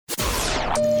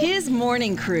His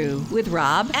Morning Crew with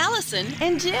Rob, Allison,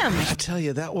 and Jim. I tell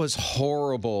you, that was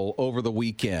horrible over the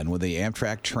weekend when the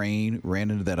Amtrak train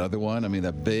ran into that other one. I mean,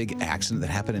 that big accident that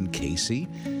happened in Casey.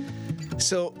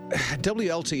 So,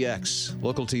 WLTX,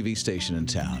 local TV station in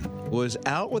town, was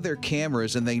out with their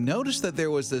cameras, and they noticed that there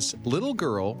was this little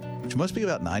girl, which must be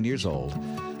about 9 years old,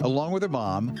 along with her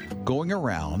mom, going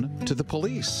around to the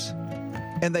police.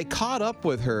 And they caught up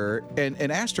with her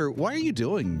and asked her, why are you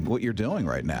doing what you're doing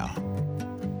right now?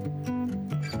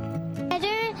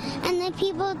 And the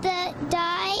people that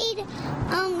died,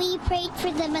 we prayed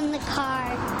for them in the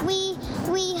car. We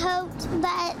hoped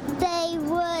that they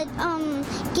would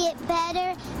get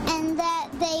better and that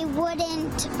they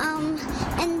wouldn't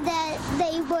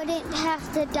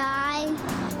have to die.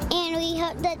 And we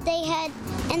hoped that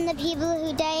the people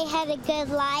who died had a good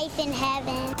life in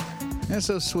heaven. That's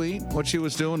so sweet. What she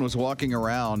was doing was walking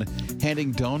around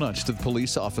handing donuts to the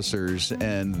police officers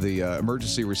and the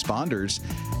emergency responders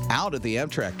out at the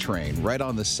Amtrak train right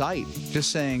on the site,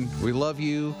 just saying, we love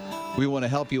you. We want to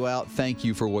help you out. Thank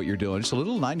you for what you're doing. It's a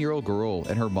little 9-year-old girl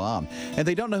and her mom, and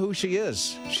they don't know who she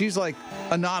is. She's like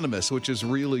anonymous, which is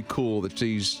really cool that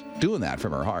she's doing that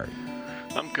from her heart.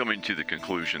 I'm coming to the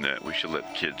conclusion that we should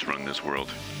let kids run this world.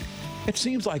 It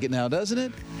seems like it now, doesn't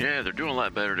it? Yeah, they're doing a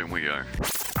lot better than we are.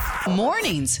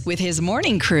 Mornings with His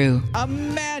Morning Crew.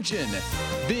 Imagine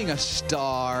being a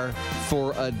star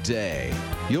for a day.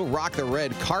 You'll rock the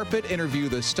red carpet, interview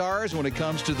the stars when it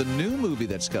comes to the new movie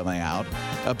that's coming out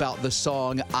about the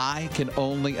song I Can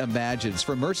Only Imagine. It's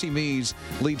from Mercy Me's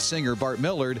lead singer, Bart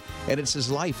Millard, and it's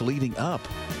his life leading up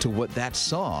to what that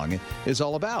song is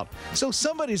all about. So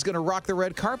somebody's going to rock the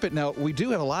red carpet. Now, we do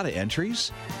have a lot of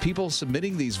entries, people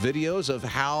submitting these videos of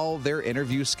how their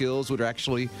interview skills would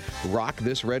actually rock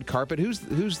this red carpet. Who's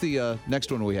the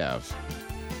next one we have?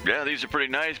 Yeah, these are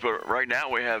pretty nice, but right now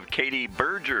we have Katie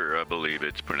Berger, I believe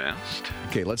it's pronounced.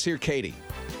 Okay, let's hear Katie.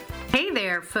 Hey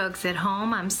there, folks at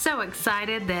home. I'm so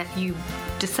excited that you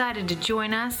decided to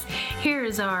join us. Here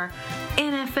is our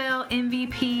NFL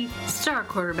MVP star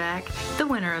quarterback, the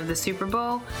winner of the Super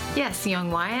Bowl. Yes, young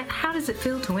Wyatt, how does it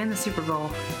feel to win the Super Bowl?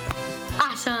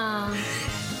 Awesome!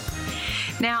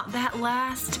 Now, that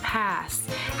last pass,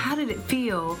 how did it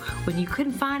feel when you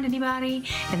couldn't find anybody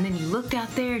and then you looked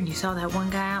out there and you saw that one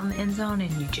guy out in the end zone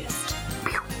and you just,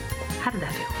 whew, how did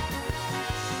that feel?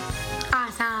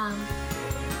 Awesome.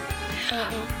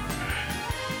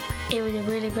 It was a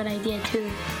really good idea, too.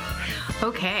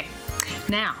 Okay,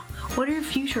 now, what are your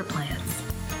future plans?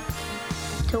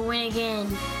 To win again.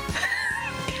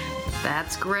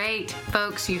 That's great.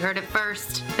 Folks, you heard it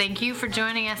first. Thank you for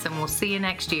joining us, and we'll see you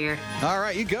next year. All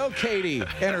right, you go, Katie.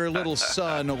 And her little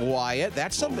son, Wyatt.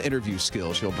 That's some interview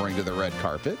skills she'll bring to the red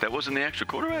carpet. That wasn't the actual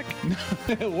quarterback?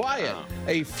 Wyatt,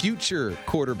 a future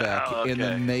quarterback in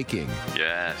the making.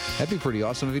 Yes. That'd be pretty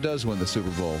awesome if he does win the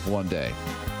Super Bowl one day.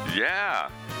 Yeah,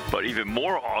 but even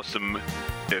more awesome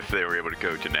if they were able to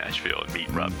go to Nashville and meet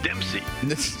Rob Dempsey,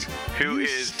 who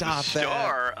is the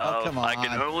star of I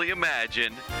Can Only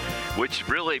Imagine, which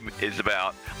really is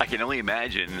about I can only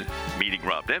imagine meeting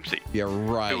Rob Dempsey. Yeah,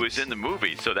 right. Who was in the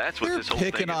movie. So that's what this whole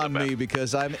thing is about. You're picking on me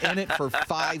because I'm in it for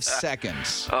 5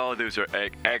 seconds. Oh, those are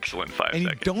excellent 5 seconds. And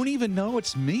you don't even know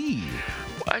it's me.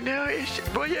 I know.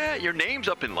 Well, yeah, your name's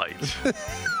up in lights.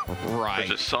 Right.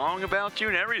 There's a song about you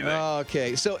and everything.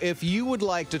 Okay, so if you would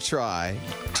like to try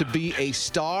to be a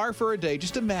star for a day,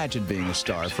 just imagine being a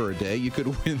star for a day. You could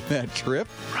win that trip.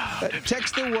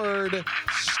 Text the word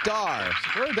STAR.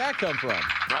 Where'd that come from?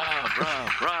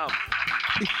 Rob.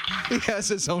 He has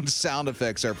his own sound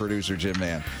effects, our producer, Jim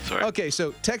Mann. Sorry. Okay,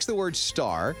 so text the word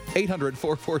STAR,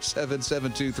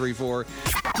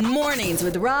 800-447-7234. Mornings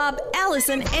with Rob,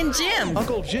 Allison, and Jim.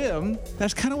 Uncle Jim,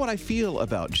 that's kind of what I feel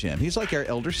about Jim. He's like our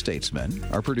elder statesman,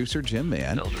 our producer, Jim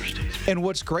Mann. Elder statesman. And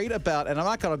what's great about, and I'm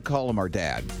not going to call him our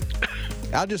dad.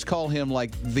 I'll just call him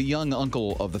like the young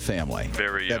uncle of the family.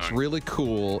 Very young. That's really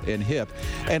cool and hip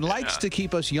and likes to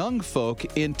keep us young folk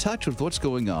in touch with what's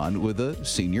going on with the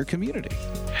senior community.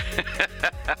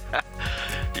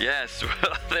 Yes,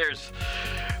 well, there's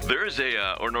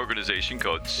an organization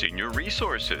called Senior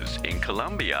Resources in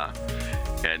Colombia,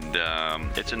 and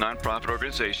it's a nonprofit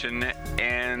organization,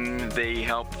 and they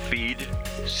help feed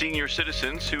senior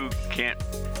citizens who can't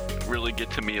really get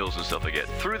to meals and stuff like that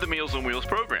through the Meals on Wheels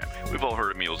program. We've all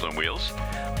heard of Meals on Wheels.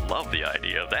 Love the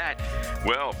idea of that.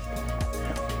 Well,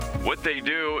 what they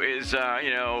do is,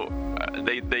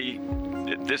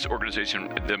 this organization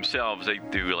themselves, they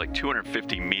do like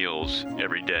 250 meals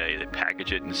every day. They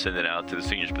package it and send it out to the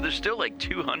seniors. But there's still like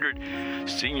 200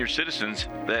 senior citizens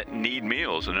that need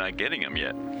meals and are not getting them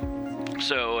yet.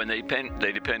 So, and they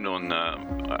depend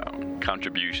on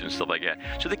contributions, stuff like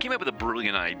that. So they came up with a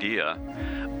brilliant idea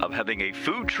of having a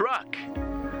food truck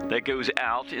that goes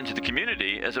out into the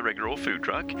community as a regular old food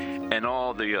truck, and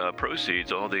all the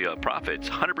proceeds, all the profits,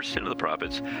 100% of the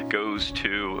profits goes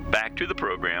back to the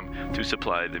program to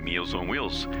supply the Meals on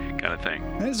Wheels kind of thing.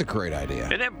 That is a great idea.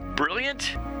 Isn't that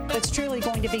brilliant? It's truly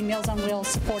going to be Meals on Wheels,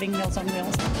 supporting Meals on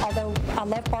Wheels. Although I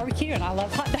love barbecue and I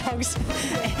love hot dogs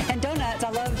and donuts.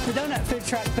 I love the donut food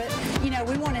truck, but,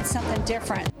 we wanted something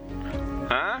different.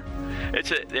 Huh?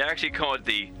 They actually call it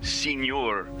the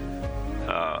Senior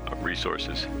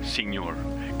resources, Senior,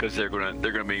 because they're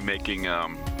gonna be making taco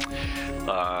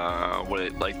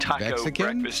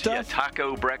Mexican breakfast, stuff?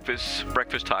 taco breakfast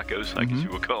tacos, I guess you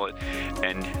would call it,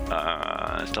 and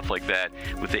stuff like that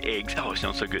with the eggs. Oh, it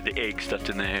sounds so good. The egg stuffed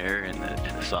in there and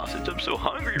the sausage. I'm so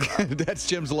hungry, Rob. That's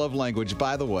Jim's love language,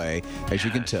 by the way. As you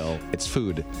can tell, it's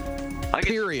food.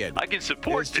 Period. I can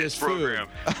support It's this just program.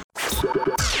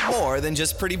 More than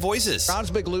just pretty voices.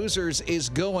 Rob's Big Losers is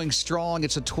going strong.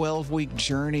 It's a 12-week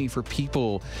journey for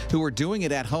people who are doing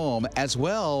it at home, as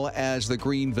well as the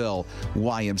Greenville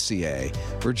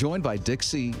YMCA. We're joined by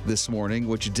Dixie this morning,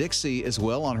 which Dixie is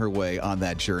well on her way on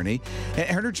that journey. And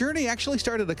her journey actually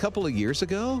started a couple of years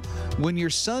ago when your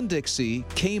son, Dixie,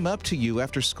 came up to you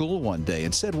after school one day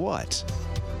and said what?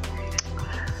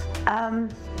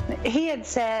 He had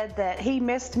said that he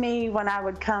missed me when I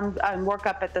would come and work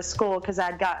up at the school because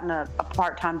I'd gotten a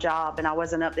part-time job and I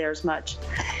wasn't up there as much.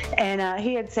 And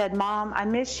he had said, "Mom, I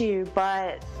miss you,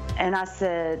 but," and I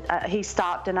said, he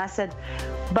stopped and I said,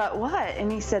 "But what?" And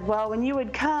he said, "Well, when you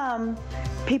would come,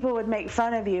 people would make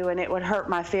fun of you and it would hurt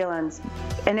my feelings."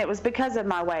 And it was because of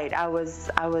my weight. I was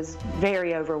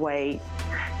very overweight.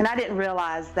 And I didn't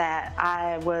realize that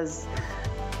I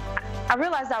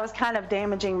realized I was kind of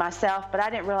damaging myself, but I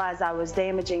didn't realize I was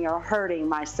damaging or hurting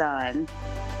my son,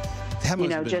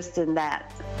 just in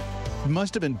that. It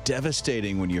must have been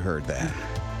devastating when you heard that.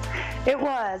 It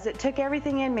was. It took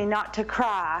everything in me not to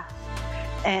cry.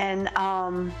 And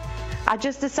I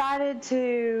just decided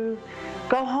to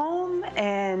go home,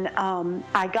 and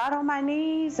I got on my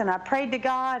knees and I prayed to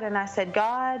God and I said,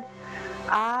 "God,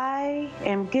 I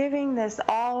am giving this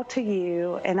all to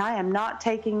you and I am not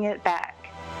taking it back.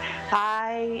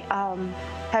 I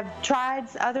have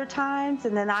tried other times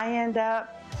and then I end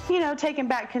up, taking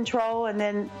back control, and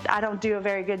then I don't do a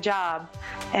very good job.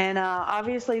 And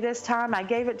obviously this time I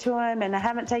gave it to him and I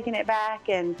haven't taken it back,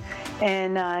 and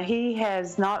he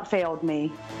has not failed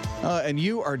me." And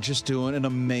you are just doing an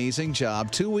amazing job.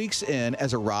 2 weeks in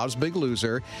as a Rob's Big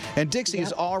Loser. And Dixie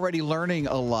is already learning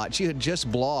a lot. She had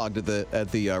just blogged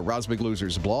at the Rob's Big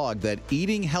Losers blog that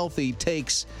eating healthy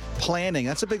takes planning.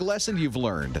 That's a big lesson you've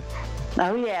learned.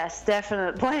 Oh, yes,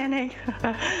 definite planning.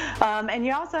 And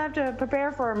you also have to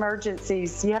prepare for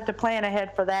emergencies. You have to plan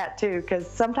ahead for that, too, because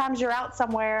sometimes you're out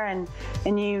somewhere and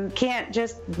you can't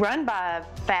just run by a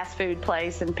fast food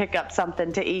place and pick up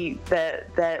something to eat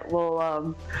that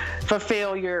will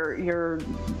fulfill your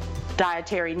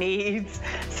dietary needs.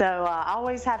 So I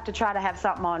always have to try to have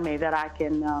something on me that I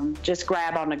can just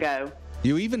grab on the go.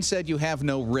 You even said you have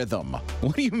no rhythm.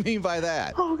 What do you mean by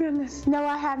that? Oh, goodness. No,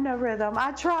 I have no rhythm.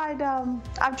 I've tried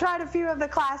a few of the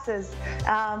classes,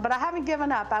 but I haven't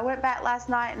given up. I went back last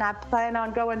night and I plan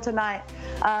on going tonight.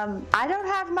 I don't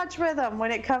have much rhythm when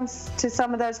it comes to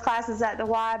some of those classes at the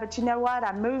Y, but you know what?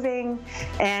 I'm moving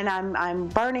and I'm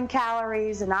burning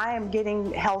calories and I am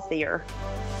getting healthier.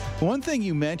 One thing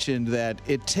you mentioned, that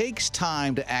it takes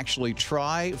time to actually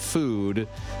try food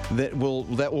that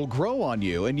will grow on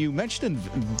you, and you mentioned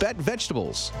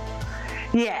vegetables.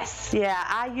 Yes, yeah.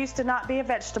 I used to not be a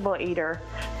vegetable eater,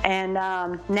 and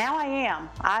now I am.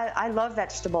 I love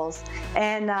vegetables.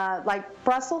 And like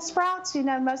Brussels sprouts,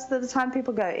 most of the time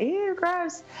people go, "Ew,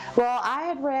 gross." Well, I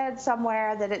had read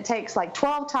somewhere that it takes like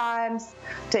 12 times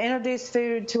to introduce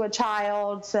food to a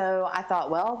child. So I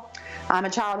thought, well, I'm a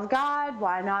child of God.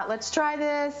 Why not? Let's try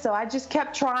this. So I just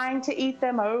kept trying to eat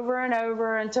them over and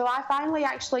over until I finally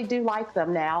actually do like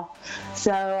them now.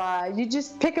 So you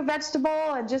just pick a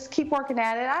vegetable and just keep working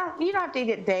at it. You don't have to eat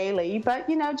it daily, but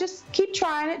just keep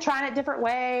trying it different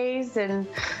ways, and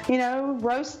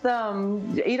roast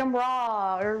them, eat them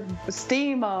raw, or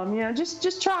steam them.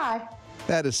 Just try.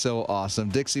 That is so awesome.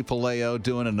 Dixie Palaio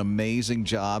doing an amazing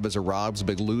job as a Rob's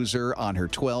Big Loser on her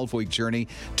 12-week journey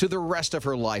to the rest of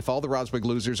her life. All the Rob's Big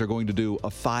Losers are going to do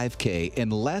a 5K in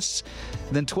less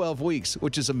than 12 weeks,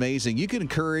 which is amazing. You can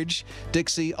encourage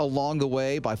Dixie along the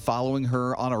way by following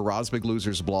her on our Rob's Big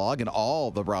Losers blog, and all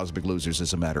the Rob's Big Losers,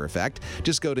 as a matter of fact.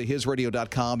 Just go to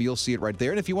hisradio.com. You'll see it right there.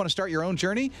 And if you want to start your own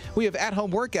journey, we have at-home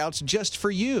workouts just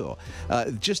for you.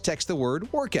 Just text the word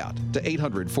workout to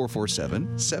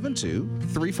 800-447-7200.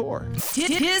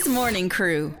 7234. His morning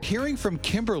crew. Hearing from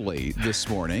Kimberly this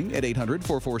morning at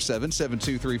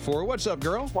 800-447-7234. What's up,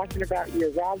 girl? Talking about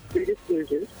your Rob's Biggest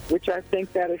Losers, which I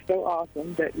think that is so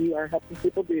awesome that you are helping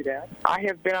people do that. I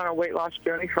have been on a weight loss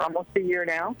journey for almost a year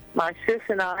now. My sis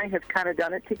and I have kind of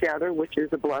done it together, which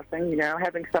is a blessing. You know,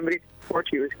 having somebody to support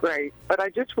you is great. But I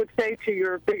just would say to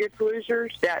your biggest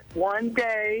losers that one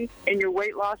day in your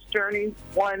weight loss journey,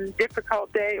 one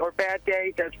difficult day or bad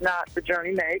day does not the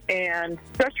journey make. And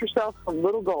set yourself some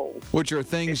little goals. Which are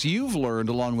things you've learned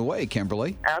along the way,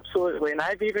 Kimberly. Absolutely. And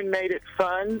I've even made it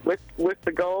fun with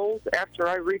the goals. After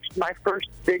I reached my first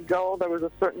big goal, there was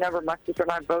a certain number my sister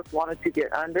and I both wanted to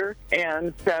get under.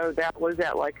 And so that was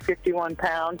at like 51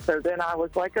 pounds. So then I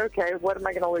was like, okay, what am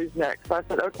I going to lose next? So I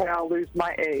said, okay, I'll lose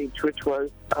my age, which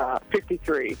was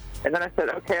 53. And then I said,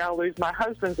 okay, I'll lose my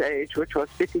husband's age, which was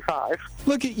 55.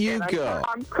 Look at you go.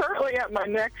 I'm currently at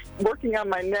working on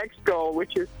my next goal,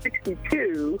 which is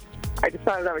 62. I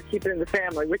decided I would keep it in the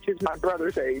family, which is my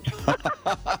brother's age.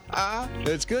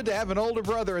 It's good to have an older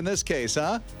brother in this case,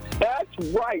 huh?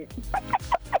 That's right.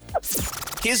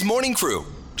 His morning crew.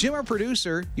 Jim, our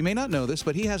producer, you may not know this,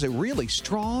 but he has a really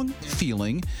strong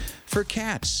feeling for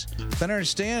cats. But I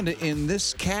understand in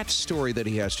this cat story that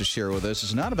he has to share with us,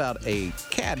 it's not about a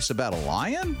cat, it's about a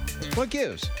lion? What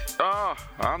gives? Oh,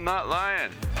 I'm not lying.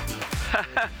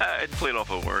 I played off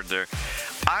a word there.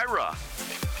 Ira,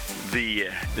 the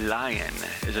lion,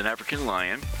 is an African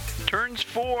lion. Turns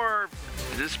 4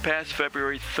 this past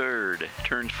February 3rd.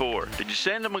 Turns 4. Did you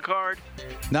send him a card?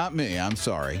 Not me, I'm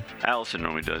sorry. Allison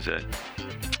normally does that.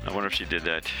 I wonder if she did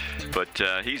that. But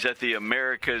he's at the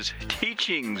America's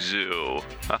Teaching Zoo.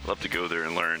 I'd love to go there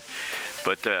and learn.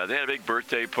 But they had a big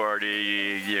birthday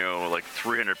party. You know, like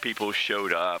 300 people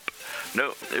showed up.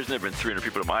 No, there's never been 300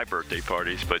 people at my birthday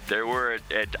parties, but there were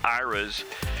at Ira's.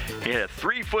 He had a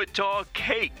 3-foot-tall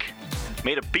cake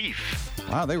made of beef.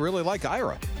 Wow, they really like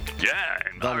Ira. Yeah,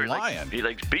 and the Ira lion. He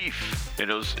likes beef, and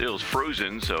it was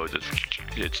frozen, so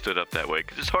it stood up that way.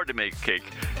 Because it's hard to make a cake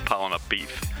piling up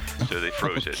beef, so they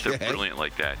froze it. They're brilliant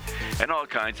like that. And all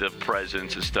kinds of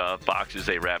presents and stuff, boxes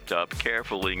they wrapped up,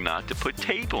 carefully not to put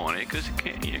tape on it, because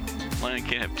lion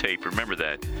can't have tape. Remember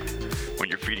that when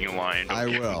you're feeding a lion. I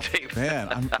will. Tape. Man,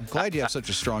 I'm glad you have such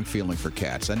a strong feeling for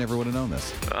cats. I never would have known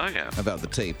this. Oh, yeah. About the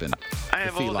tape and I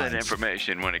have the all that felines.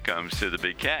 information when it comes to the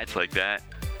big cats like that.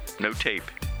 No tape.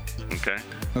 Okay?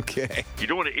 Okay. You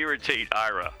don't want to irritate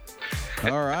Ira.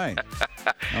 All right.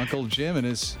 Uncle Jim and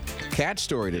his cat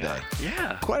story today.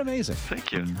 Yeah. Quite amazing.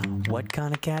 Thank you. What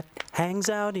kind of cat hangs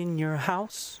out in your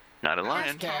house? Not a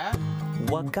lion.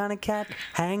 What kind of cat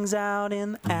hangs out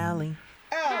in the alley?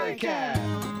 Alley cat.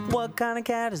 What kind of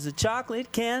cat is a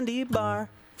chocolate candy bar?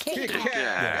 Kit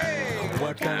Kat. Hey.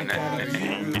 What kind of cat are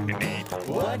you?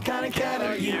 What kind of cat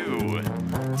are you?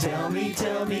 Tell me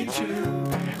true.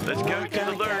 Let's go to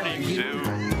the learning zoo.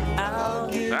 I'll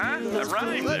give Huh? you I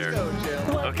rhymed Let's there. go,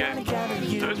 Jim. What Okay. kind of cat are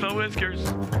you? There's my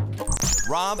whiskers.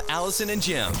 Rob, Allison, and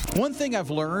Jim. One thing I've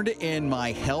learned in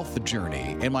my health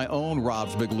journey, in my own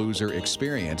Rob's Big Loser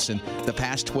experience, in the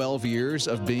past 12 years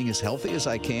of being as healthy as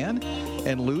I can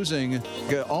and losing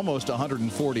almost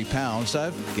 140 pounds,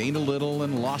 I've gained a little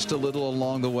and lost a little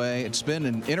along the way. It's been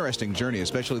an interesting journey,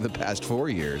 especially the past 4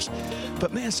 years.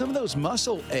 But man, some of those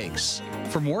muscle aches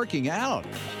from working out,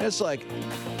 it's like,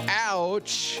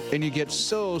 ouch, and you get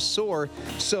so sore.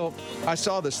 So I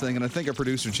saw this thing, and I think our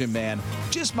producer, Jim Mann,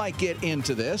 just might get into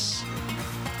this.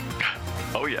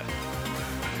 Oh, yeah.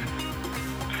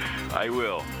 I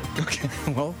will. Okay,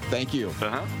 well, thank you.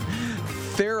 Uh-huh.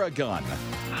 Theragun.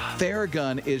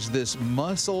 Theragun is this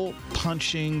muscle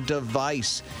punching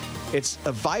device. It's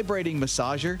a vibrating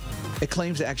massager. It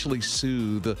claims to actually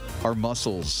soothe our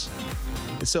muscles.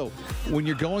 So when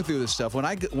you're going through this stuff, when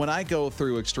I go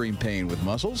through extreme pain with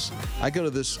muscles, I go to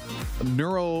this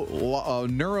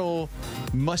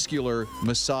neuromuscular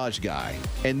massage guy.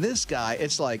 And this guy,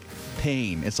 it's like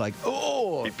pain. It's like,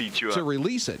 oh, He beats you to up.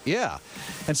 release it. Yeah.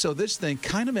 And so this thing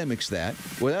kind of mimics that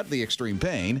without the extreme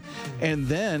pain, and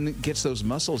then gets those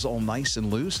muscles all nice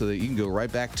and loose so that you can go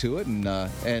right back to it and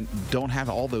don't have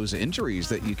all those injuries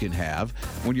that you can have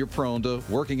when you're prone to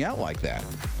working out like that.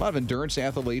 A lot of endurance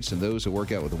athletes and those who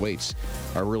work out with weights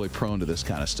are really prone to this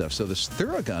kind of stuff. So this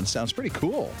Theragun sounds pretty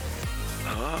cool.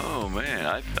 Oh,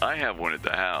 man. I have one at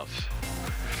the house.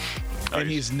 And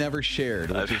he's never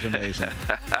shared, which is amazing.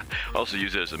 Also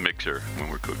use it as a mixer when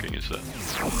we're cooking and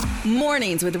stuff.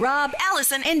 Mornings with Rob,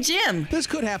 Allison, and Jim. This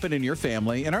could happen in your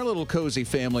family. In our little cozy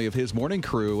family of his morning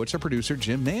crew, it's our producer,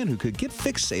 Jim Mann, who could get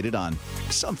fixated on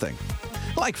something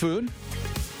like food.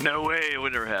 No way, it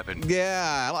would never happen.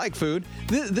 Yeah, I like food.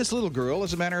 This little girl,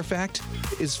 as a matter of fact,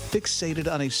 is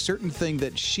fixated on a certain thing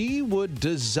that she would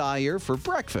desire for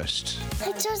breakfast.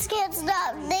 I just can't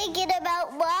stop thinking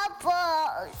about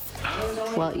waffles.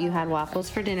 Well, you had waffles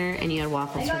for dinner and you had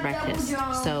waffles for breakfast.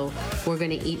 So we're going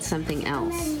to eat something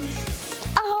else.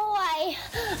 Oh,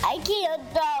 I can't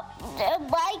stop.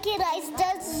 Why can't I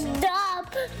just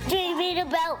stop dreaming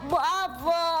about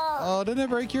waffles? Oh, didn't it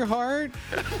break your heart?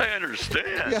 I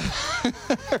understand.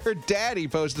 Her daddy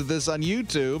posted this on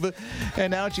YouTube, and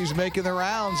now she's making the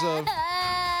rounds of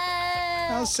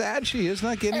how sad she is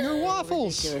not getting her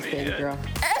waffles. Ridiculous, baby girl.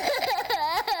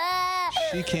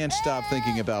 She can't stop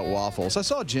thinking about waffles. I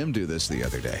saw Jim do this the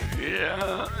other day.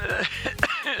 Yeah.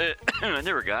 I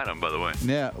never got them, by the way.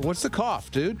 Yeah. What's the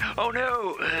cough, dude? Oh,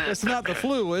 no. It's not the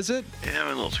flu, is it? Yeah, I'm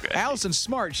a little scratchy. Allison's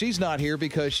smart. She's not here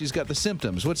because she's got the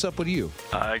symptoms. What's up with you?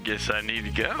 I guess I need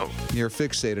to go. You're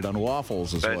fixated on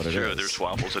waffles is That's what it true. is. There's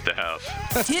waffles at the house.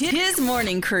 His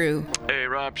morning crew. Hey,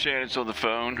 Rob, Shannon's on the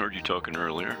phone. Heard you talking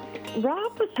earlier.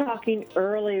 Rob was talking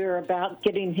earlier about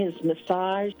getting his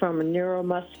massage from a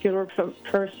neuromuscular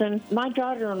person. My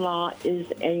daughter-in-law is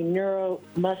a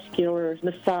neuromuscular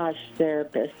massage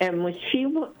therapist, and when she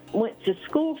went to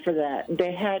school for that,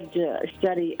 they had to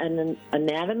study an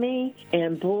anatomy,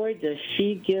 and boy, does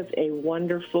she give a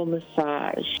wonderful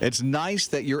massage. It's nice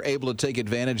that you're able to take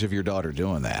advantage of your daughter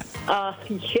doing that.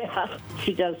 Yeah,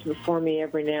 she does it for me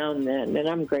every now and then, and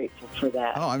I'm grateful for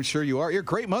that. Oh, I'm sure you are. You're a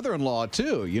great mother-in-law,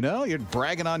 too, you know? You're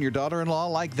bragging on your daughter-in-law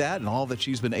like that and all that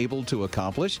she's been able to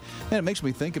accomplish. And it makes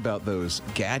me think about those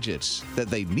gadgets that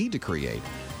they need to create.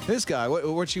 This guy,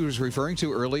 what she was referring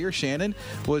to earlier, Shannon,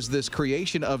 was this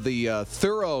creation of the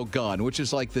Thorough Gun, which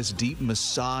is like this deep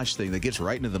massage thing that gets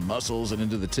right into the muscles and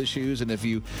into the tissues. And if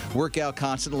you work out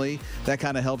constantly, that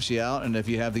kind of helps you out. And if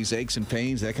you have these aches and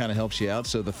pains, that kind of helps you out.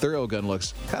 So the Thorough Gun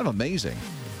looks kind of amazing.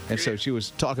 And so she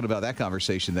was talking about that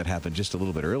conversation that happened just a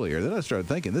little bit earlier. Then I started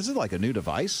thinking, this is like a new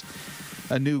device,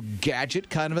 a new gadget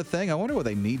kind of a thing. I wonder what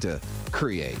they need to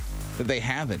create that they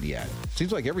haven't yet.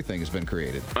 Seems like everything has been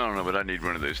created. I don't know, but I need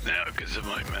one of those now because of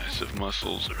my massive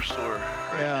muscles are sore.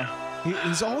 Yeah.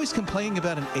 He's always complaining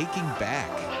about an aching back.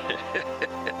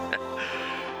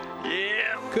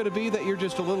 Yeah. Could it be that you're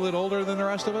just a little bit older than the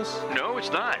rest of us? No,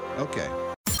 it's not. Okay.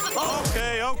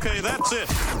 Okay, that's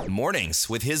it. Mornings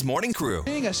with his morning crew.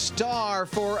 Being a star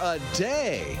for a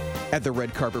day at the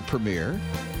red carpet premiere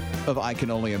of I Can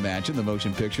Only Imagine, the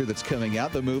motion picture that's coming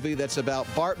out, the movie that's about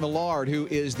Bart Millard, who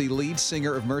is the lead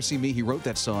singer of Mercy Me. He wrote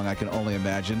that song, I Can Only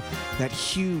Imagine, that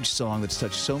huge song that's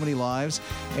touched so many lives.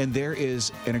 And there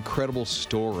is an incredible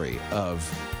story of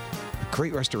a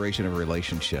great restoration of a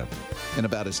relationship and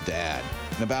about his dad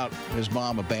and about his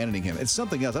mom abandoning him. It's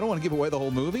something else. I don't want to give away the whole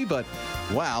movie, but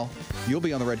wow, you'll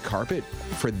be on the red carpet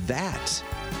for that.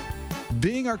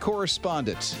 Being our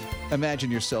correspondent, imagine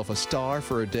yourself a star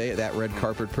for a day at that red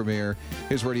carpet premiere.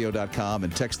 HisRadio.com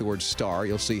and text the word star.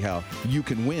 You'll see how you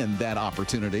can win that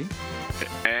opportunity.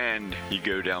 And you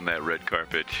go down that red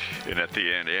carpet, and at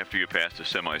the end, after you pass the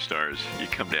semi-stars, you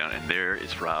come down, and there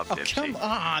is Rob Dempsey. Come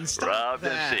on, stop Rob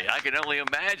that. Dempsey. I can only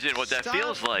imagine what that Stop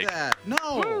feels like. That.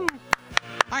 No. Woo.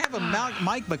 I have a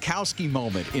Mike Makowski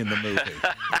moment in the movie.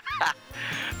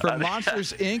 From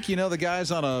Monsters, Inc., you know, the guys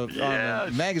on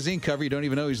a magazine cover, you don't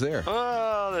even know he's there.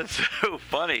 Oh, that's so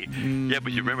funny. Yeah,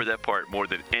 but you remember that part more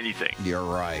than anything. You're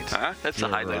right. Huh? That's the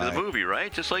highlight of the movie,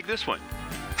 right? Just like this one.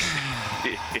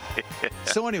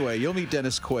 So anyway, you'll meet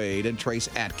Dennis Quaid and Trace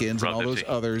Atkins and all those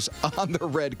others on the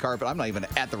red carpet. I'm not even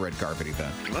at the red carpet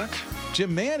event. What?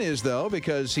 Jim Mann is, though,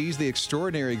 because he's the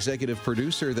extraordinary executive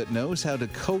producer that knows how to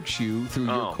coach you through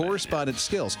your correspondent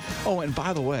skills. Oh, and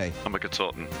by the way, I'm a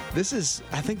consultant.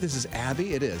 I think this is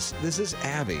Abby. It is. This is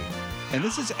Abby. And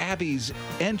this is Abby's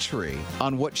entry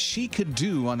on what she could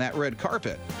do on that red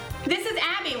carpet. This is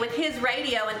Abby with His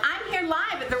Radio, and I'm here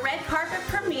live at the red carpet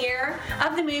premiere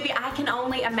of the movie I Can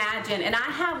Only Imagine. And I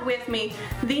have with me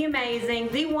the amazing,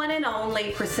 the one and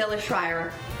only Priscilla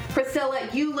Schreier. Priscilla,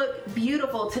 you look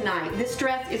beautiful tonight. This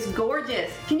dress is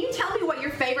gorgeous. Can you tell me what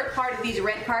your favorite part of these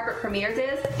red carpet premieres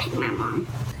is? My mom.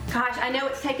 Gosh, I know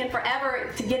it's taken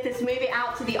forever to get this movie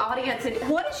out to the audience. And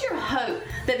what is your hope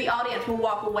that the audience will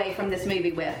walk away from this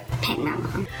movie with? My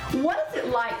mom. What is it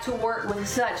like to work with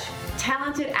such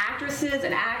talented actresses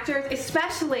and actors,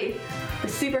 especially the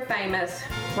super famous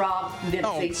Rob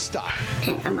Dempsey? Oh, stop.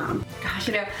 My mom. Gosh,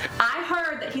 you know, I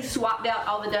heard that he swapped out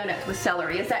all the donuts with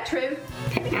celery. Is that true?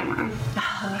 My mom.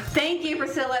 Thank you,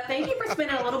 Priscilla. Thank you for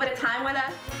spending a little bit of time with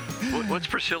us. What's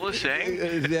Priscilla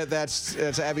saying? That's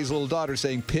Abby's little daughter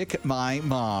saying, pick my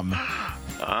mom.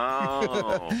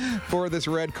 for this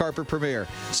red carpet premiere.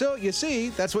 So you see,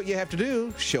 that's what you have to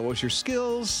do. Show us your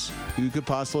skills. Who could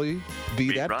possibly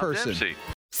be that Rob person? Dempsey.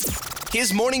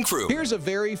 His morning crew. Here's a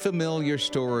very familiar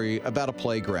story about a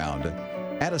playground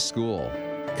at a school.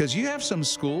 Because you have some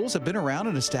schools that have been around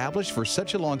and established for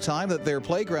such a long time that their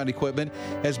playground equipment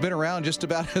has been around just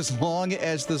about as long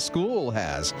as the school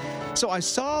has. So I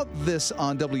saw this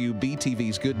on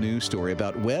WBTV's Good News story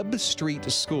about Webb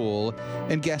Street School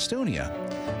in Gastonia.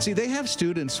 See, they have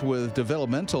students with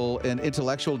developmental and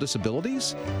intellectual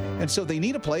disabilities, and so they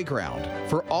need a playground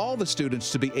for all the students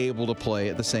to be able to play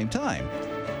at the same time.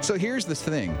 So here's the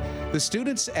thing. The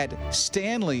students at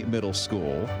Stanley Middle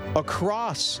School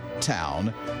across town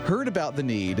heard about the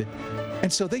need,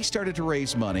 and so they started to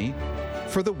raise money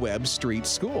for the Webb Street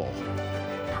School.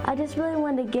 I just really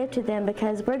wanted to give to them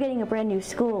because we're getting a brand new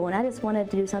school, and I just wanted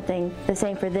to do something the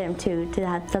same for them too, to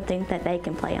have something that they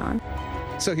can play on.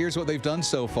 So here's what they've done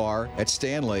so far at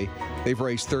Stanley. They've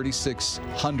raised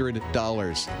 $3,600.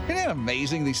 Isn't that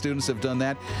amazing? These students have done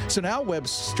that. So now Webb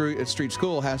Street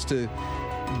School has to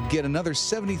get another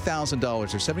 $70,000 or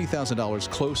 $70,000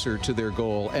 closer to their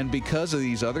goal. And because of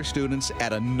these other students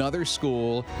at another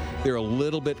school, they're a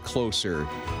little bit closer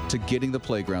to getting the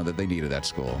playground that they need at that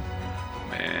school.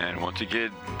 And once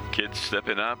again, kids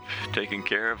stepping up, taking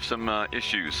care of some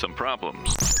issues, some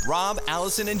problems. Rob,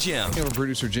 Allison, and Jim. You know,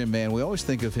 producer Jim, man, we always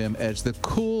think of him as the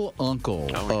cool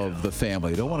uncle of the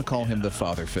family. Don't want to call him the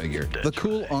father figure. The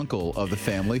cool uncle of the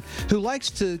family who likes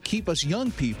to keep us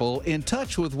young people in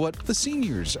touch with what the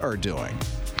seniors are doing.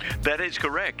 That is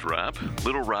correct, Rob.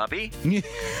 Little Robbie.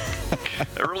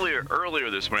 Earlier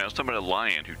this morning, I was talking about a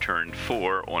lion who turned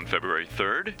 4 on February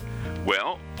 3rd.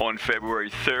 Well, on February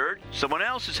 3rd, someone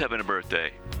else is having a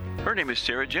birthday. Her name is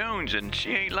Sarah Jones, and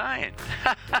she ain't lying.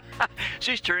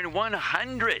 She's turning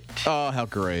 100. Oh, how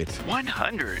great.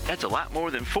 100. That's a lot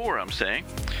more than 4, I'm saying.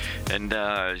 And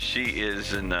she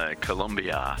is in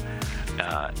Colombia.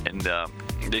 And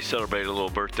they celebrated a little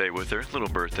birthday with her. Little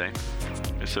birthday.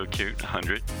 It's so cute.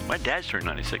 100. My dad's turning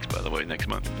 96, by the way, next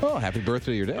month. Oh, happy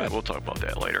birthday to your dad. We'll talk about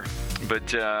that later. But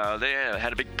they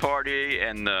had a big party,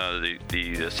 and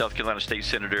the South Carolina State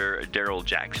Senator Daryl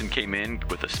Jackson came in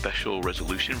with a special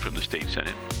resolution from the State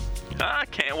Senate. I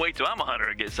can't wait till I'm 100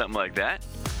 to get something like that.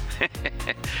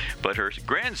 But her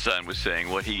grandson was saying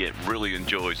what he really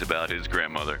enjoys about his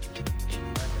grandmother.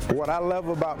 What I love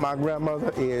about my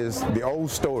grandmother is the old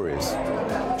stories.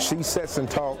 She sits and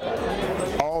talks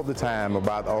all the time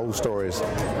about the old stories.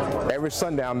 Every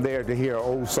Sunday I'm there to hear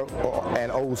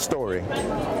an old story.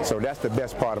 So that's the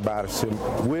best part about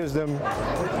it. Wisdom.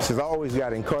 She's always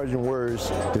got encouraging words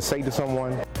to say to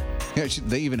someone. Yeah,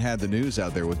 they even had the news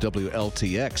out there with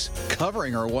WLTX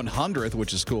covering her 100th,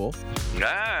 which is cool.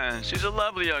 She's a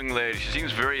lovely young lady. She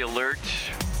seems very alert.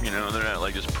 You know, they're not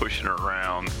like just pushing her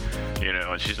around, you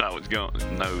know, and she's not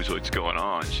knows what's going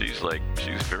on. She's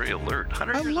very alert.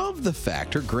 I love the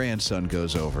fact her grandson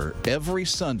goes over every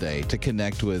Sunday to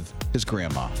connect with his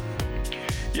grandma.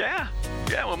 Yeah,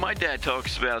 when my dad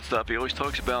talks about stuff, he always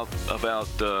talks about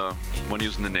when he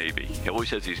was in the Navy. He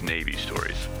always has these Navy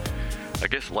stories. I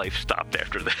guess life stopped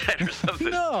after that or something.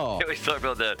 No. He always talked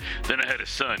about that. Then I had a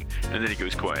son, and then he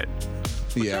goes quiet.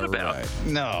 What's that about? Right.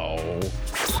 No.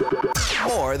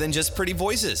 More than just pretty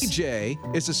voices.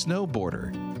 AJ is a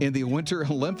snowboarder in the Winter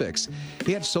Olympics.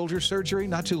 He had shoulder surgery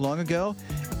not too long ago,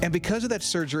 and because of that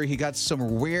surgery, he got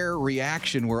some rare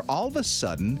reaction where all of a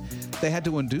sudden they had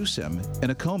to induce him in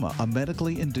a coma, a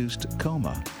medically induced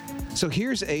coma. So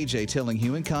here's AJ telling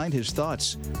Humankind his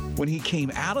thoughts when he came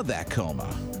out of that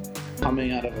coma.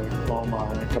 Coming out of a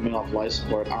coma and coming off life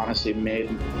support honestly made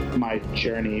my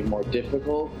journey more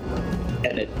difficult,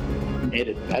 and it made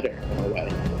it better in a way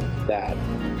that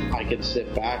I can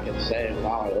sit back and say,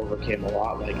 wow, I overcame a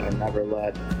lot. Like, I never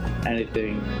let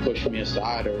anything push me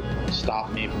aside or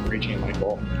stop me from reaching my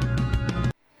goal.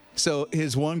 So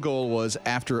his one goal was,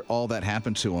 after all that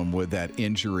happened to him with that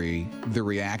injury, the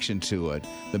reaction to it,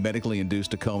 the medically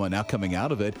induced coma, now coming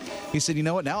out of it, he said, you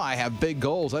know what, now I have big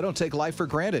goals. I don't take life for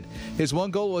granted. His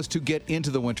one goal was to get into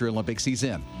the Winter Olympics. He's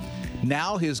in.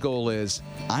 Now his goal is,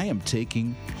 I am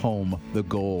taking home the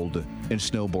gold in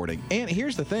snowboarding. And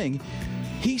here's the thing.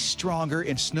 He's stronger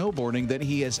in snowboarding than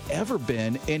he has ever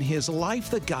been in his life.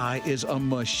 The guy is a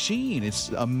machine. It's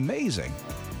amazing.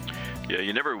 Yeah,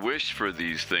 you never wish for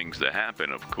these things to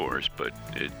happen, of course, but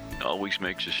it always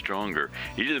makes you stronger.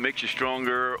 It either makes you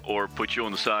stronger or puts you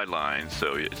on the sidelines,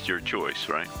 so it's your choice,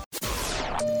 right?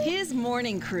 His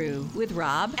Morning Crew with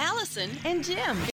Rob, Allison, and Jim.